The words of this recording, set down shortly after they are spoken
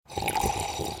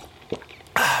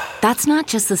That's not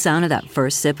just the sound of that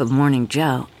first sip of Morning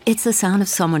Joe. It's the sound of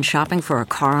someone shopping for a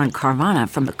car on Carvana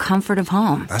from the comfort of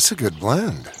home. That's a good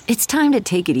blend. It's time to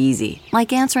take it easy,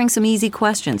 like answering some easy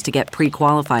questions to get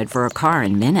pre-qualified for a car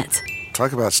in minutes.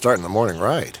 Talk about starting the morning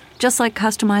right. Just like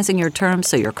customizing your terms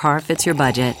so your car fits your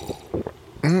budget.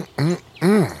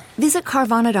 Visit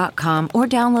Carvana.com or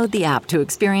download the app to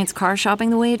experience car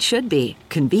shopping the way it should be.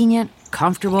 Convenient,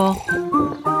 comfortable.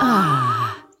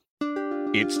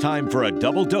 It's time for a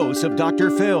double dose of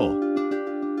Dr. Phil.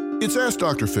 It's Ask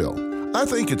Dr. Phil. I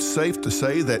think it's safe to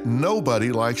say that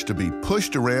nobody likes to be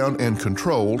pushed around and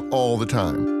controlled all the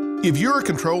time. If you're a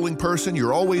controlling person,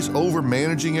 you're always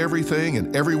over-managing everything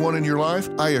and everyone in your life,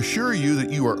 I assure you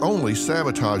that you are only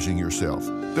sabotaging yourself.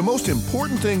 The most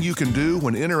important thing you can do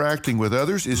when interacting with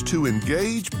others is to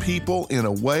engage people in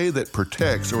a way that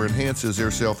protects or enhances their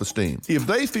self-esteem. If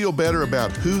they feel better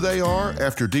about who they are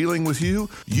after dealing with you,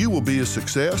 you will be a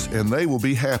success and they will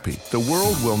be happy. The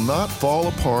world will not fall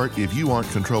apart if you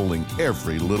aren't controlling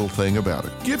every little thing about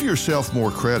it. Give yourself more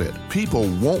credit. People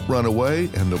won't run away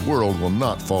and the world will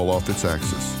not fall off its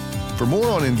axis. For more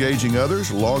on engaging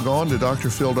others, log on to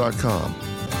drphil.com.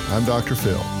 I'm Dr.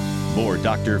 Phil. More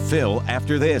Dr. Phil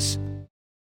after this.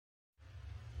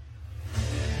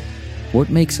 What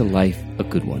makes a life a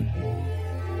good one?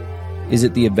 Is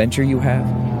it the adventure you have?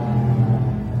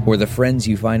 Or the friends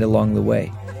you find along the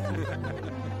way?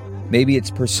 Maybe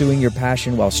it's pursuing your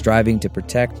passion while striving to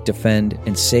protect, defend,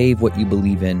 and save what you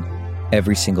believe in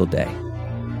every single day.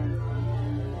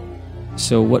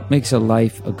 So what makes a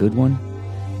life a good one?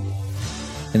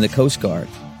 In the Coast Guard,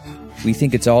 we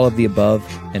think it's all of the above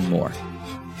and more.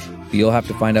 But you'll have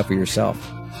to find out for yourself.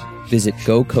 Visit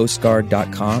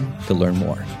gocoastguard.com to learn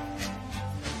more.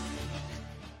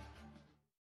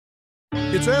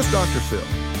 It's Ask Dr. Phil.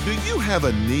 Do you have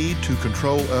a need to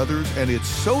control others and it's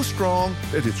so strong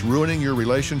that it's ruining your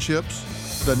relationships?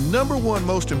 The number one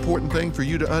most important thing for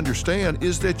you to understand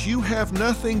is that you have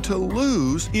nothing to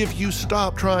lose if you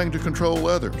stop trying to control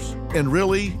others. And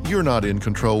really, you're not in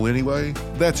control anyway.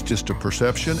 That's just a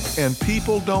perception, and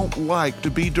people don't like to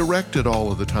be directed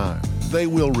all of the time. They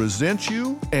will resent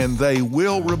you, and they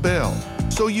will rebel.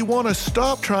 So you want to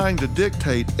stop trying to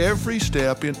dictate every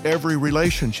step in every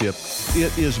relationship.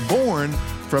 It is born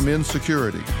from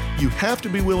insecurity. You have to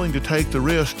be willing to take the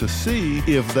risk to see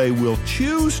if they will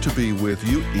choose to be with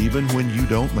you even when you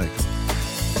don't make them.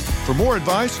 For more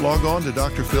advice, log on to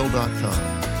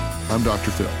drphil.com. I'm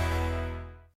Dr. Phil.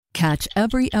 Catch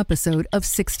every episode of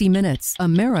 60 Minutes,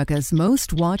 America's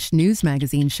most watched news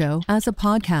magazine show, as a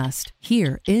podcast.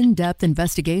 Hear in-depth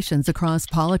investigations across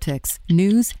politics,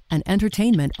 news, and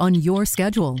entertainment on your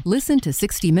schedule. Listen to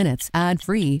 60 Minutes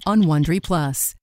ad-free on Wondery Plus.